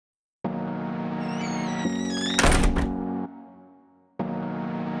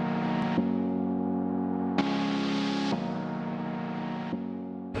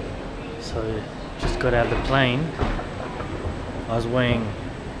So just got out of the plane. I was wearing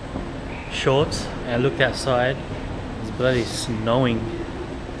shorts and I looked outside. It's bloody snowing.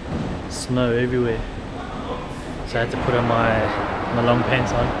 Snow everywhere. So I had to put on my long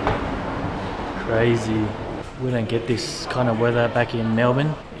pants on. Crazy. We don't get this kind of weather back in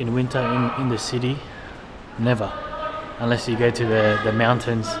Melbourne in winter in the city. Never. Unless you go to the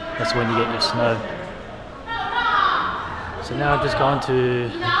mountains, that's when you get your snow. So now I've just gone to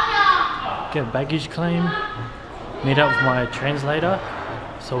get a baggage claim, meet up with my translator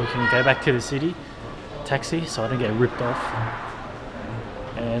so we can go back to the city, taxi so I don't get ripped off.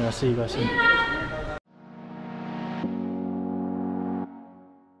 And I'll see you guys soon.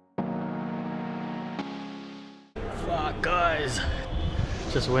 Fuck guys,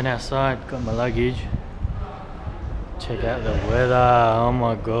 just went outside, got my luggage. Check out the weather, oh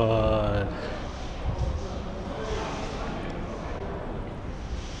my god.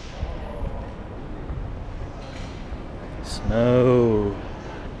 Snow.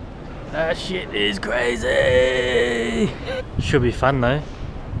 That shit is crazy. Should be fun though.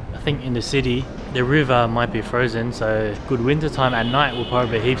 I think in the city, the river might be frozen, so good winter time at night will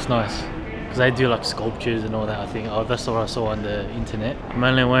probably be heaps nice. Because they do like sculptures and all that, I think. Oh, that's what I saw on the internet. I'm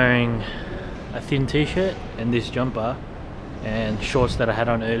only wearing a thin t-shirt and this jumper and shorts that I had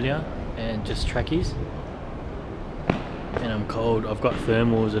on earlier and just trackies. And I'm cold. I've got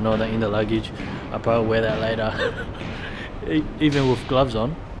thermals and all that in the luggage. I'll probably wear that later. Even with gloves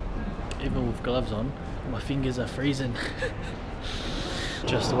on. My fingers are freezing.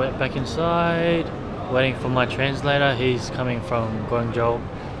 Just went back inside, waiting for my translator. He's coming from Guangzhou.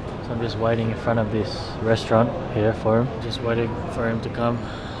 So I'm just waiting in front of this restaurant here for him. Just waiting for him to come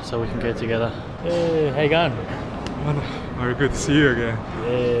so we can go together. Hey, how you going? Very good to see you again.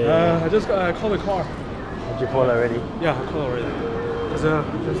 Yeah. I just called the car. Did you call already? Yeah, I called already. It's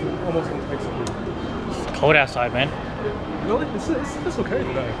just almost gonna take some. It's cold outside, man. Really? It's okay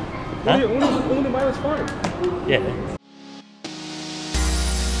today. Huh? Only -5. Yeah.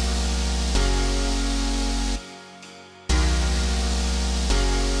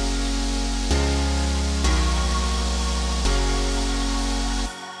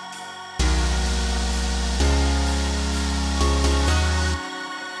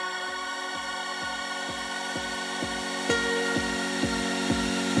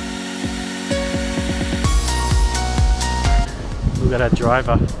 We got a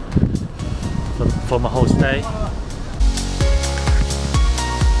driver for my whole stay.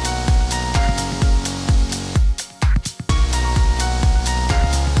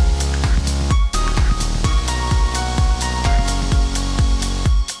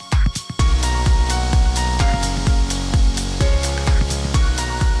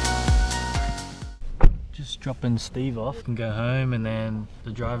 Just dropping Steve off and go home, and then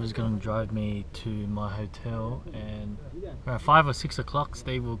the driver's gonna drive me to my hotel, and around 5 or 6 o'clock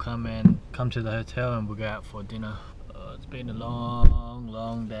Steve will come to the hotel and we'll go out for dinner. Oh, it's been a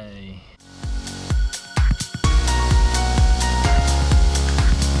long day.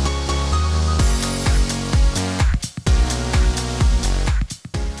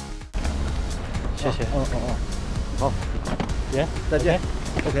 Yeah? 再见.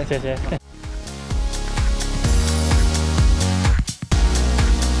 Okay. 谢谢.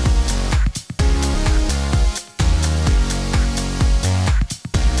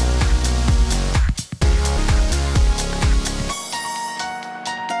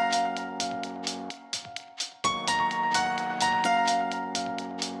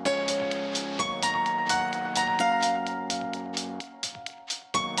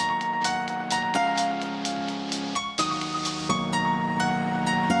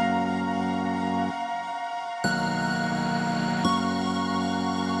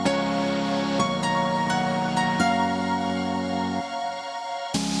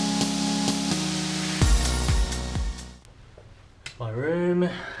 My room,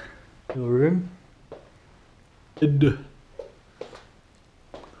 your room.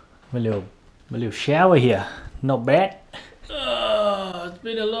 My little shower here, not bad. Oh, it's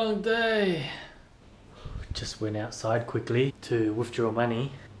been a long day. Just went outside quickly to withdraw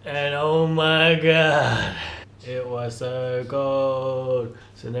money, and oh my god, it was so cold.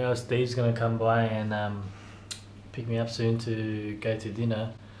 So now Steve's gonna come by and pick me up soon to go to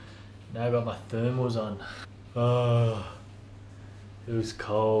dinner. Now I got my thermals on. Oh. It was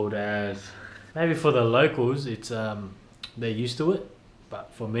cold as. Maybe for the locals, it's they're used to it,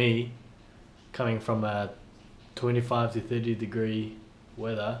 but for me, coming from a 25 to 30 degree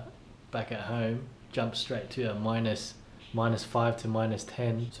weather back at home, jump straight to a minus 5 to minus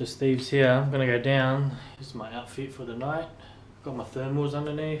 10. So Steve's here. I'm gonna go down. Here's my outfit for the night. Got my thermals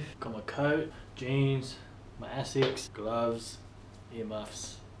underneath, got my coat, jeans, my Asics, gloves,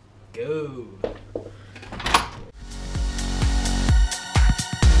 earmuffs. Go!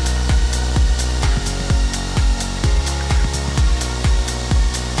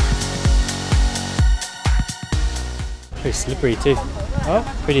 Pretty slippery too. Huh?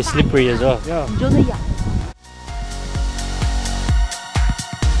 Pretty slippery as well. Yeah.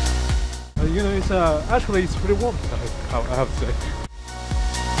 You know, it's actually it's pretty warm. I have to say.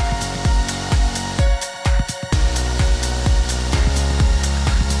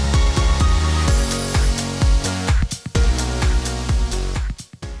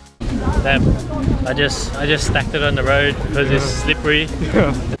 Damn, I just stacked it on the road because it's slippery.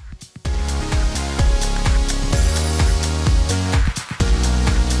 Yeah.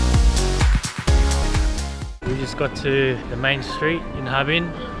 We just got to the main street in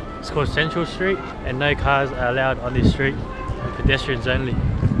Harbin. It's called Central Street, and no cars are allowed on this street, pedestrians only.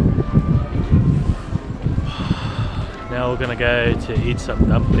 Now we're gonna go to eat some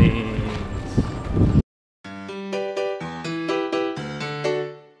dumplings.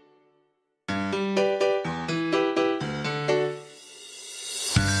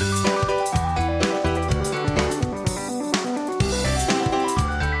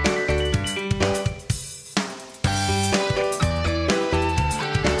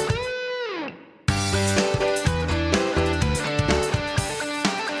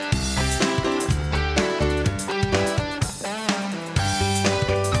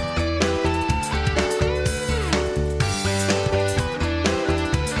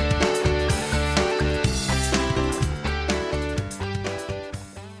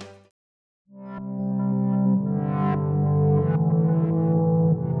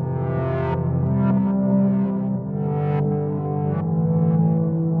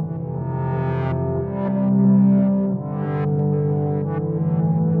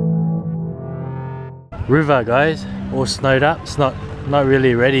 River, guys, all snowed up. It's not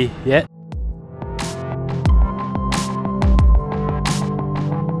really ready yet.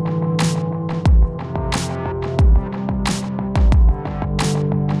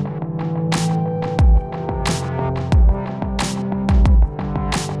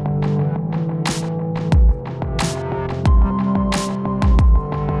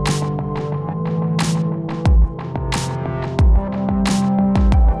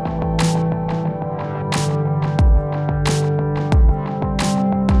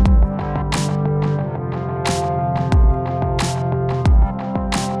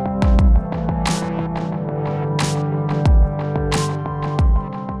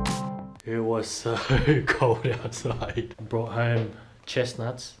 It was so cold outside. Brought home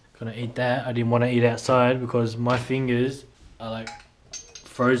chestnuts. Gonna eat that. I didn't want to eat outside because my fingers are like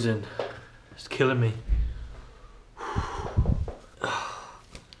frozen. It's killing me.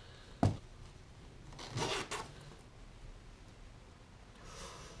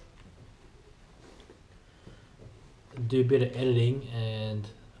 Do a bit of editing and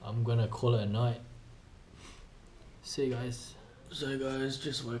I'm gonna call it a night. See you guys. So guys,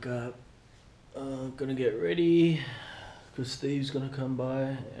 just woke up. Gonna get ready because Steve's gonna come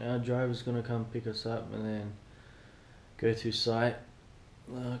by and our driver's gonna come pick us up and then go to site.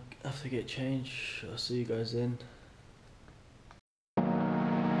 Have to get changed. I'll see you guys then.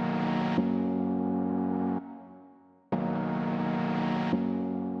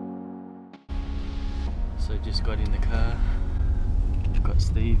 So just got in the car. Got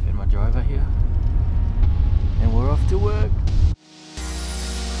Steve and my driver here. And we're off to work.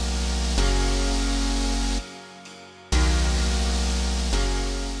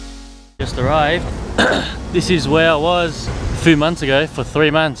 Just arrived. This is where I was a few months ago for 3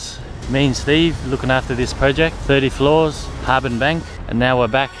 months. Me and Steve looking after this project, 30 floors, HARBIN Bank, and now we're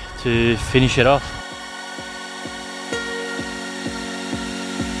back to finish it off.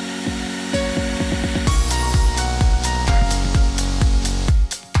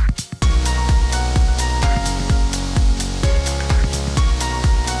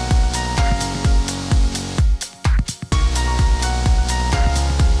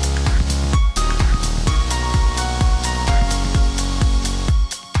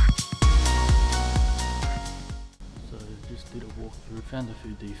 Did a walkthrough, found a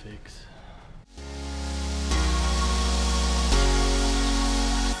few defects.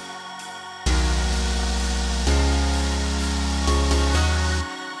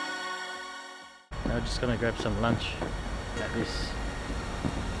 Now we're just gonna grab some lunch at this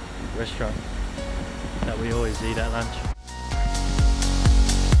restaurant that we always eat at lunch.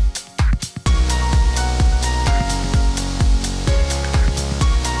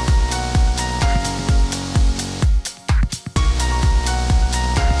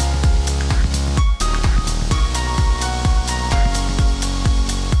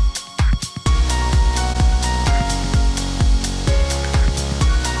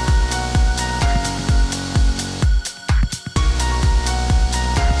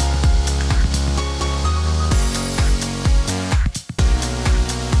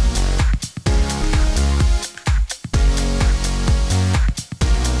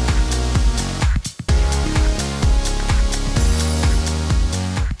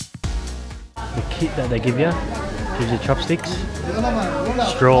 they give you. Gives you chopsticks,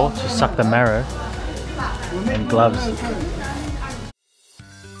 straw to suck the marrow, and gloves.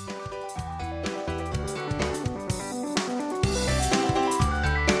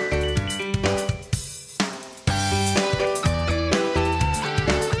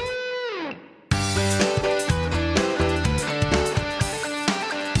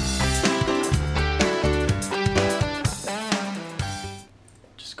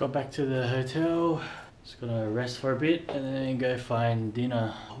 Just got back to the hotel. Just gonna rest for a bit and then go find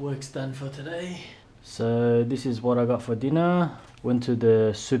dinner. Work's done for today. So this is what I got for dinner. Went to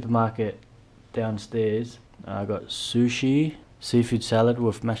the supermarket downstairs. I got sushi, seafood salad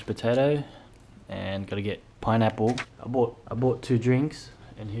with mashed potato, and gotta get pineapple. I bought 2 drinks,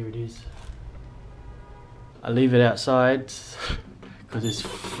 and here it is. I leave it outside because it's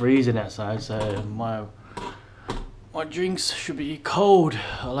freezing outside, so my drinks should be cold.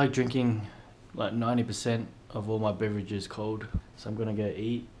 I like drinking like 90% of all my beverages cold. So I'm gonna go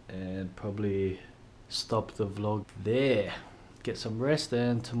eat and probably stop the vlog there. Get some rest,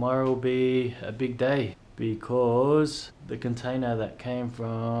 and tomorrow will be a big day because the container that came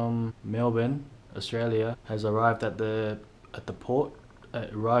from Melbourne, Australia, has arrived at the port.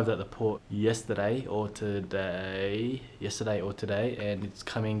 It arrived at the port yesterday or today, and it's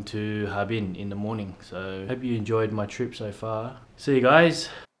coming to Harbin in the morning. So hope you enjoyed my trip so far. See you guys.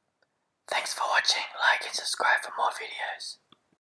 Thanks for watching. Like and subscribe for more videos.